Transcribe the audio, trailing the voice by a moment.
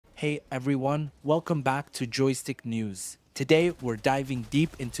Hey everyone, welcome back to Joystick News. Today we're diving deep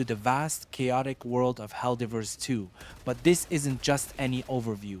into the vast, chaotic world of Helldivers 2, but this isn't just any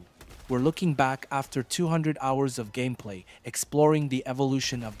overview. We're looking back after 200 hours of gameplay, exploring the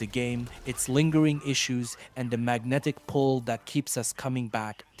evolution of the game, its lingering issues, and the magnetic pull that keeps us coming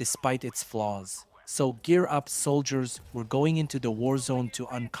back despite its flaws. So gear up, soldiers, we're going into the war zone to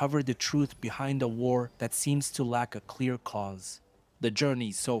uncover the truth behind a war that seems to lack a clear cause. The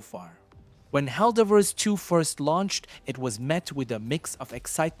journey so far. When Helldivers 2 first launched, it was met with a mix of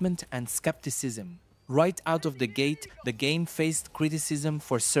excitement and skepticism. Right out of the gate, the game faced criticism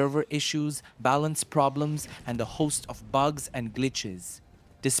for server issues, balance problems, and a host of bugs and glitches.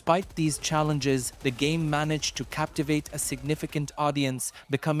 Despite these challenges, the game managed to captivate a significant audience,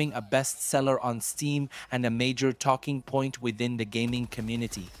 becoming a bestseller on Steam and a major talking point within the gaming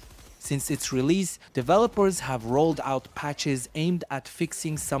community. Since its release, developers have rolled out patches aimed at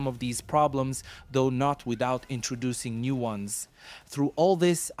fixing some of these problems, though not without introducing new ones. Through all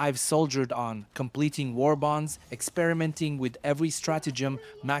this, I've soldiered on, completing war bonds, experimenting with every stratagem,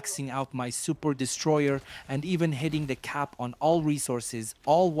 maxing out my super destroyer, and even hitting the cap on all resources,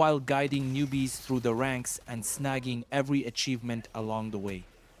 all while guiding newbies through the ranks and snagging every achievement along the way.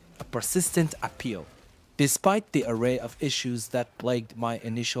 A persistent appeal. Despite the array of issues that plagued my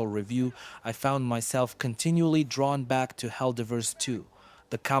initial review, I found myself continually drawn back to Helldivers 2.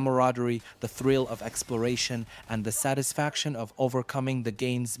 The camaraderie, the thrill of exploration, and the satisfaction of overcoming the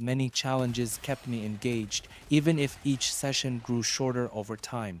game's many challenges kept me engaged, even if each session grew shorter over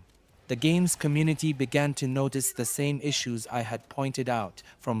time. The game's community began to notice the same issues I had pointed out,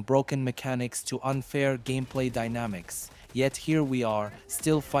 from broken mechanics to unfair gameplay dynamics. Yet here we are,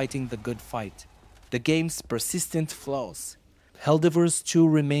 still fighting the good fight. The game's persistent flaws. Helldivers 2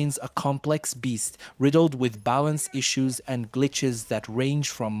 remains a complex beast, riddled with balance issues and glitches that range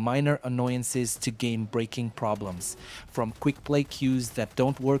from minor annoyances to game-breaking problems. From quick play queues that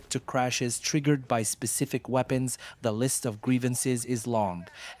don't work to crashes triggered by specific weapons, the list of grievances is long.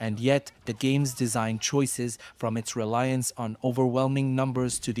 And yet, the game's design choices, from its reliance on overwhelming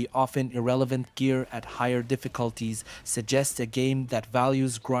numbers to the often irrelevant gear at higher difficulties, suggest a game that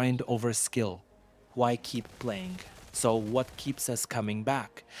values grind over skill. Why keep playing? So what keeps us coming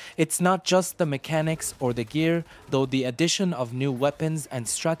back? It's not just the mechanics or the gear, though the addition of new weapons and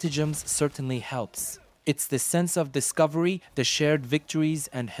stratagems certainly helps. It's the sense of discovery, the shared victories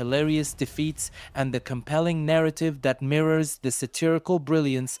and hilarious defeats, and the compelling narrative that mirrors the satirical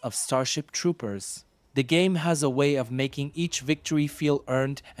brilliance of Starship Troopers. The game has a way of making each victory feel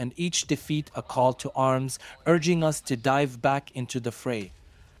earned and each defeat a call to arms, urging us to dive back into the fray.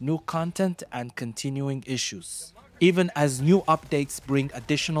 New content and continuing issues. Even as new updates bring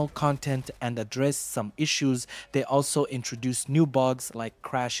additional content and address some issues, they also introduce new bugs like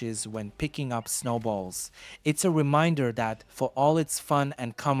crashes when picking up snowballs. It's a reminder that, for all its fun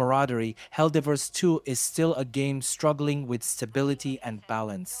and camaraderie, Helldivers 2 is still a game struggling with stability and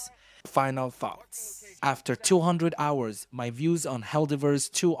balance. Final thoughts. After 200 hours, my views on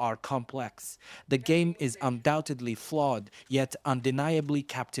Helldivers 2 are complex. The game is undoubtedly flawed, yet undeniably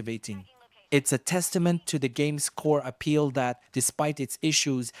captivating. It's a testament to the game's core appeal that, despite its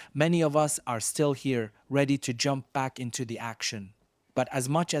issues, many of us are still here, ready to jump back into the action. But as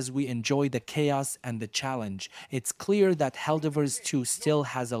much as we enjoy the chaos and the challenge, it's clear that Helldivers 2 still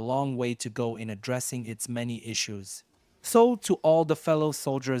has a long way to go in addressing its many issues. So to all the fellow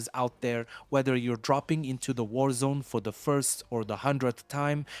soldiers out there, whether you're dropping into the war zone for the first or the 100th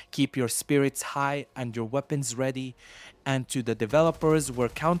time, keep your spirits high and your weapons ready. And to the developers, we're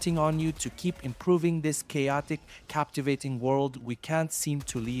counting on you to keep improving this chaotic, captivating world we can't seem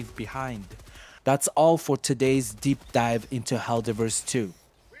to leave behind. That's all for today's deep dive into Helldivers 2.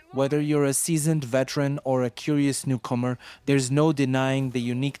 Whether you're a seasoned veteran or a curious newcomer, there's no denying the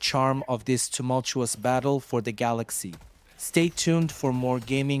unique charm of this tumultuous battle for the galaxy. Stay tuned for more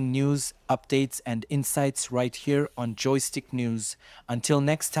gaming news, updates, and insights right here on Joystick News. Until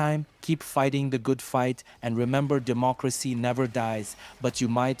next time, keep fighting the good fight, and remember, democracy never dies, but you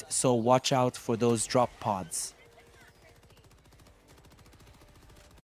might, so watch out for those drop pods.